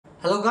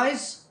Hello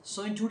guys,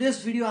 so in today's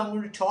video I'm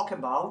going to talk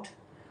about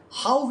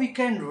how we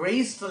can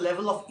raise the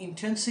level of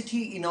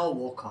intensity in our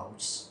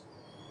workouts.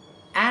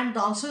 And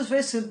the answer is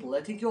very simple.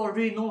 I think you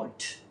already know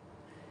it.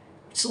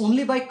 It's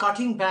only by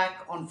cutting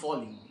back on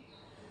volume.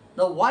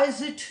 Now why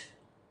is it,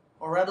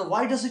 or rather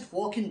why does it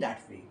work in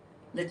that way?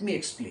 Let me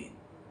explain.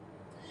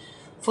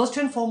 First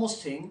and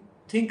foremost thing,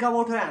 think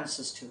about our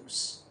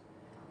ancestors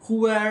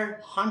who were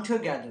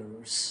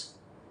hunter-gatherers.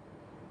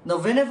 Now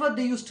whenever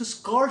they used to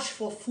scourge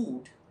for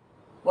food,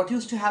 what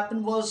used to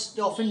happen was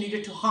they often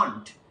needed to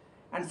hunt,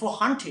 and for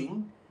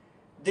hunting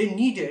they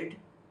needed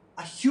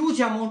a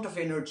huge amount of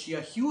energy, a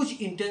huge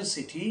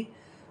intensity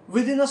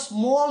within a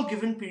small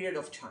given period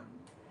of time.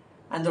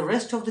 And the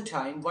rest of the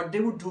time what they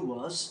would do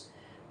was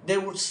they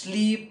would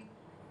sleep,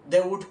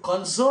 they would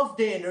conserve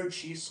their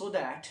energy so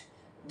that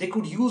they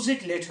could use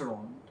it later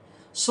on.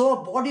 So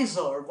our bodies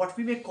are what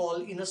we may call,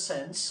 in a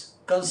sense,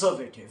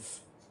 conservative.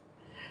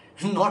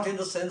 Not in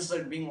the sense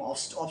that being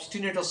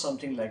obstinate or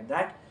something like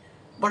that,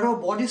 but our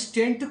bodies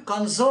tend to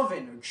conserve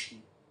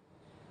energy.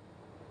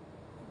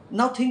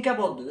 Now think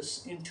about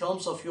this in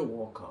terms of your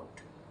workout.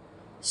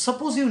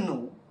 Suppose you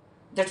know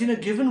that in a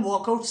given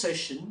workout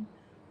session,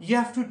 you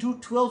have to do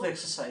 12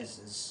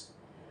 exercises.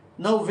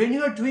 Now when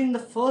you are doing the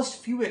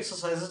first few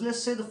exercises,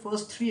 let's say the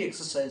first 3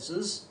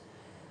 exercises,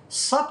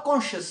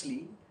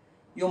 subconsciously,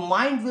 your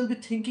mind will be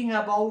thinking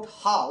about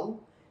how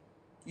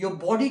your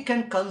body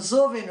can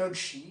conserve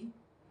energy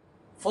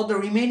for the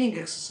remaining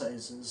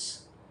exercises.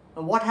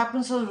 And what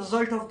happens as a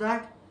result of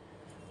that?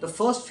 The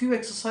first few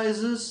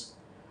exercises,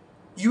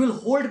 you will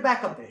hold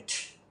back a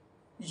bit.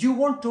 You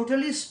won't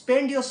totally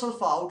spend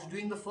yourself out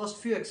doing the first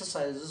few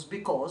exercises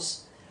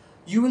because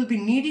you will be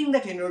needing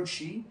that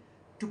energy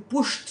to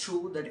push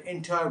through that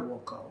entire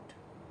workout.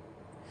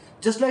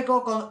 Just like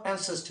our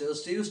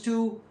ancestors, they used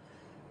to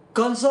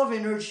conserve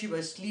energy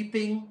by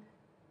sleeping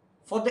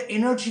for the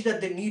energy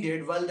that they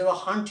needed while they were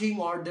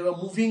hunting or they were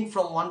moving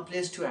from one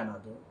place to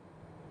another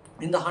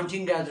in the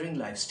hunting-gathering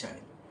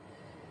lifestyle.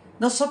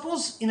 Now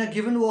suppose in a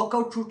given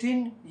workout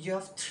routine, you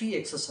have 3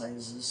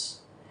 exercises.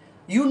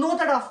 You know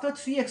that after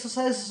 3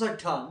 exercises are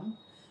done,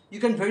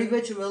 you can very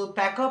well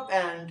pack up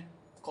and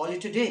call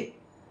it a day.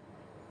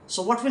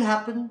 So what will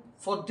happen?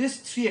 For these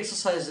 3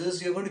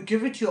 exercises, you're going to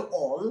give it your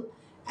all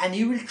and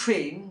you will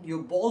train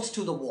your balls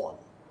to the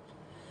wall.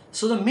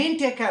 So the main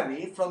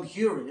takeaway from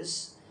here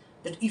is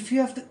that if you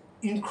have to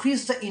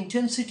increase the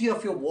intensity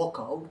of your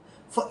workout,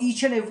 for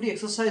each and every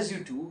exercise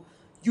you do,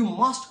 you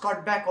must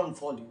cut back on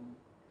volume.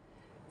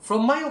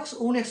 From my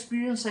own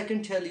experience, I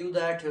can tell you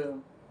that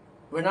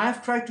when I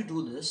have tried to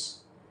do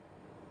this,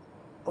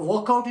 a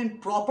workout in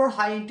proper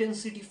high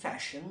intensity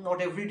fashion,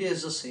 not every day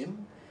is the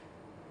same,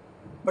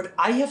 but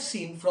I have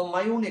seen from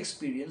my own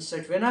experience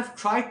that when I've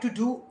tried to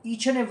do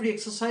each and every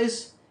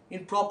exercise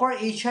in proper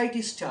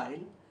HIIT style,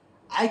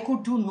 I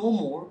could do no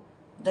more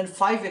than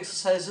 5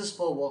 exercises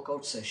per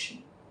workout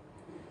session.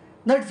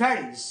 Now it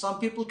varies. Some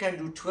people can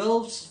do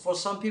 12, for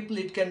some people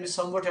it can be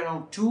somewhat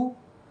around 2.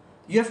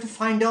 You have to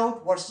find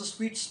out what's the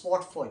sweet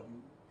spot for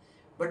you.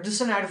 But this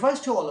is an advice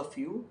to all of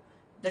you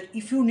that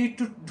if you need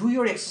to do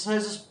your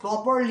exercises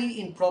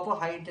properly in proper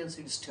high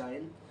intensity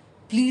style,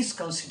 please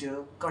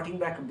consider cutting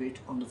back a bit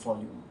on the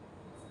volume.